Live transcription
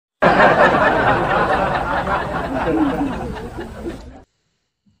Hello,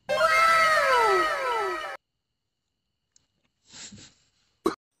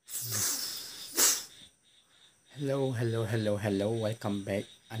 hello, hello, hello. Welcome back.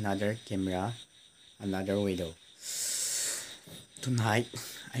 Another camera, another video. Tonight,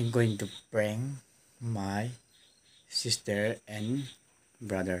 I'm going to prank my sister and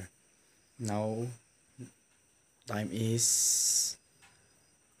brother. Now, time is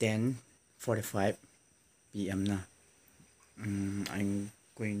 10:45 p.m. na. I'm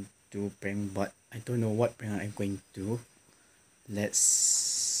going to prank, but I don't know what prank I'm going to. Let's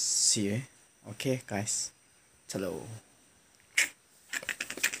see. Okay, guys. Hello.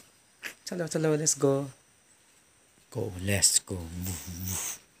 Hello, hello. Let's go. Go, let's go.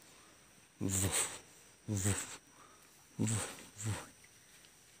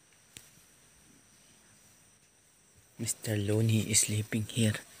 Mr. Loney is sleeping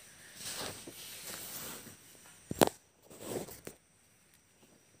here.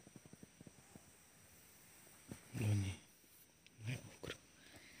 Loney.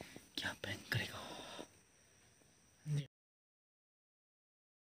 क्या prank करेगा?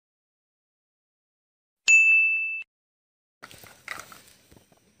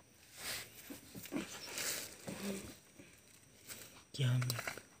 क्या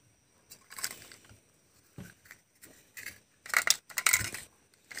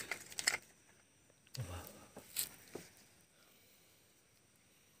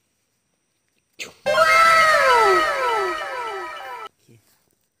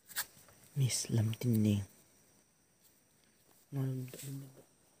Miss Lam Tin.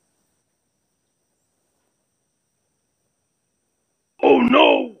 Oh no!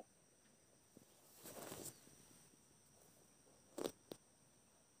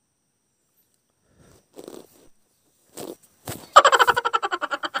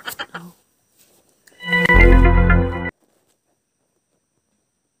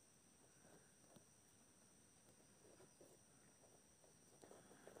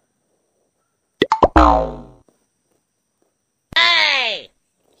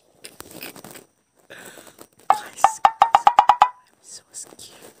 Guys, I'm so scared.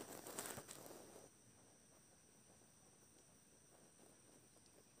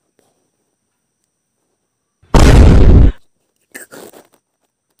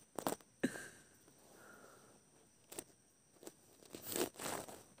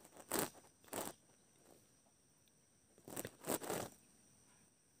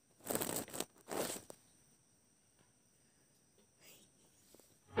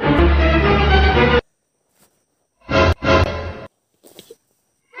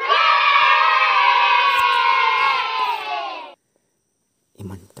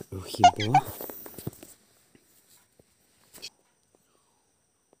 Mantap lu hibo.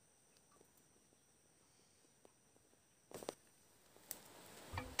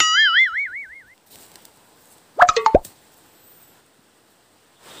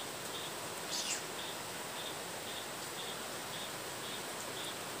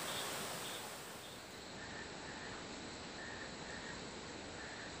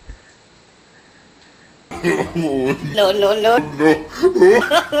 No, no, no.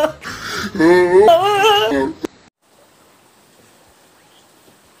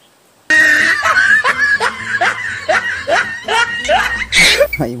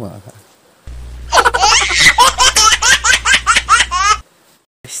 Ay mga ka.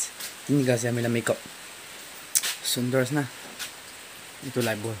 Guys, ini guys yang may makeup. Sundars na. Ito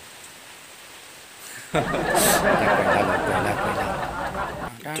live boy.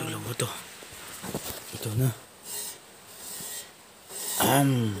 Ito lang mo to. Ito na.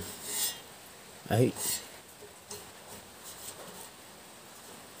 Ay.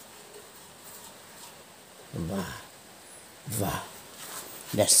 Va.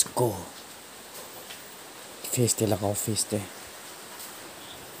 Let's go. Feste lang ako, feste.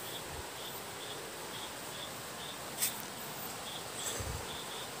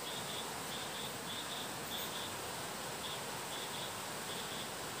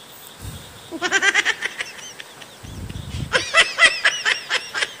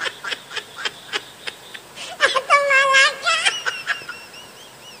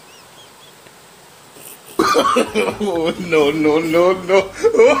 Oh no no no no!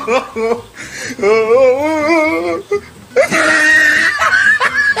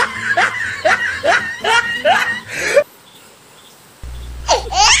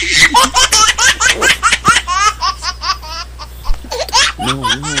 No,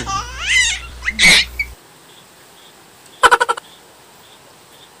 no.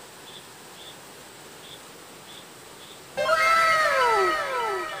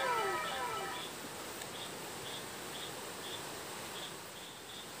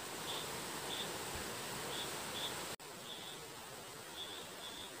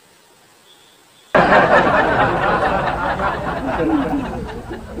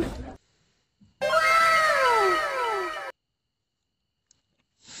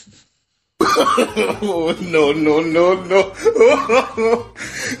 Oh no no no no.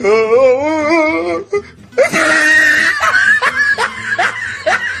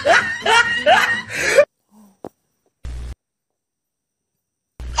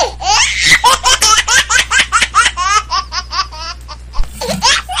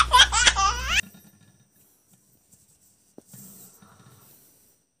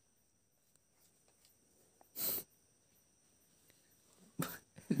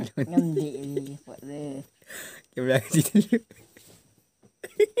 Ngandi ini pada. Dia bilang situ dulu.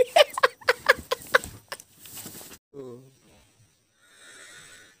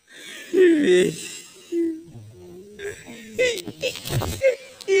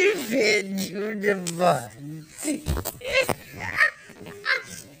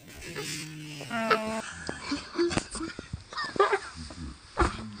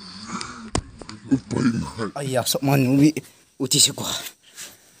 Ayah sok mana ubi utis aku.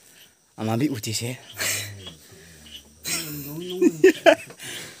 Amabi utis eh.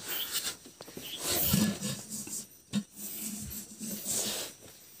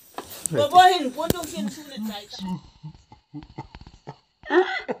 Babahin, podong sinusulit tayo.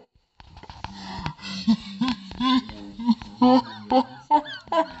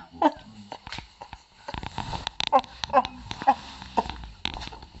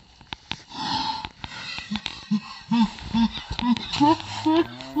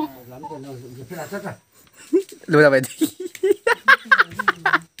 Lu dapat.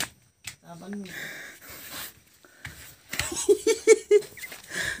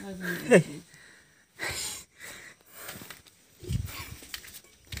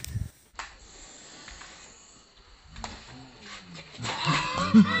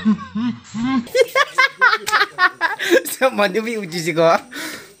 Sama dia pergi uji juga.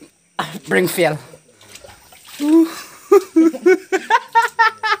 Prank fail.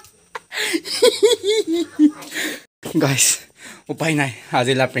 Guys, upay na.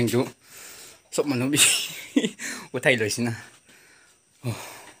 Hazila prank tu. Sok manubi. Utay loy sina. Oh.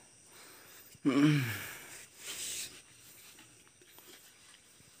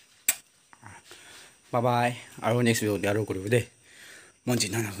 Bye bye. Our next video diaro kuru de.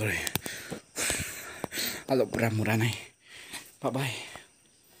 Monji nana kore. Alo pura murah nai. Bye bye.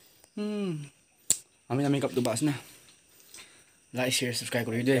 Amin amin kap tu bas na. Like, share, subscribe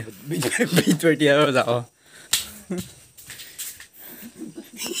kuru de. Bit dia tao.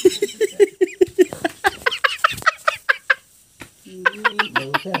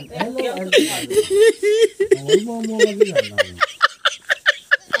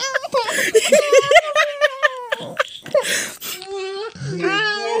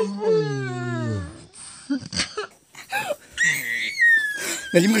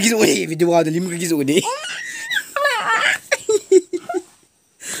 Dah 5 kaki sudah video dah 5 kaki sudah.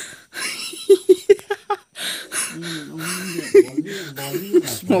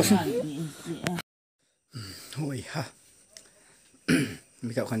 Oi ha.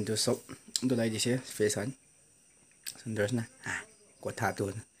 Mikap kan tu sop tu lagi sih facean. Sendiri na. Kau tak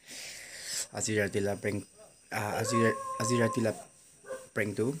tu. Azira tila prank. Azira tila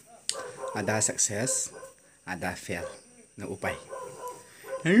prank tu. Ada sukses, ada fail. Na upay.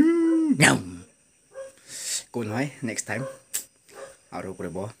 Ngam. Kau nói next time. Aro ko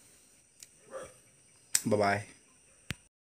bo. Bye bye.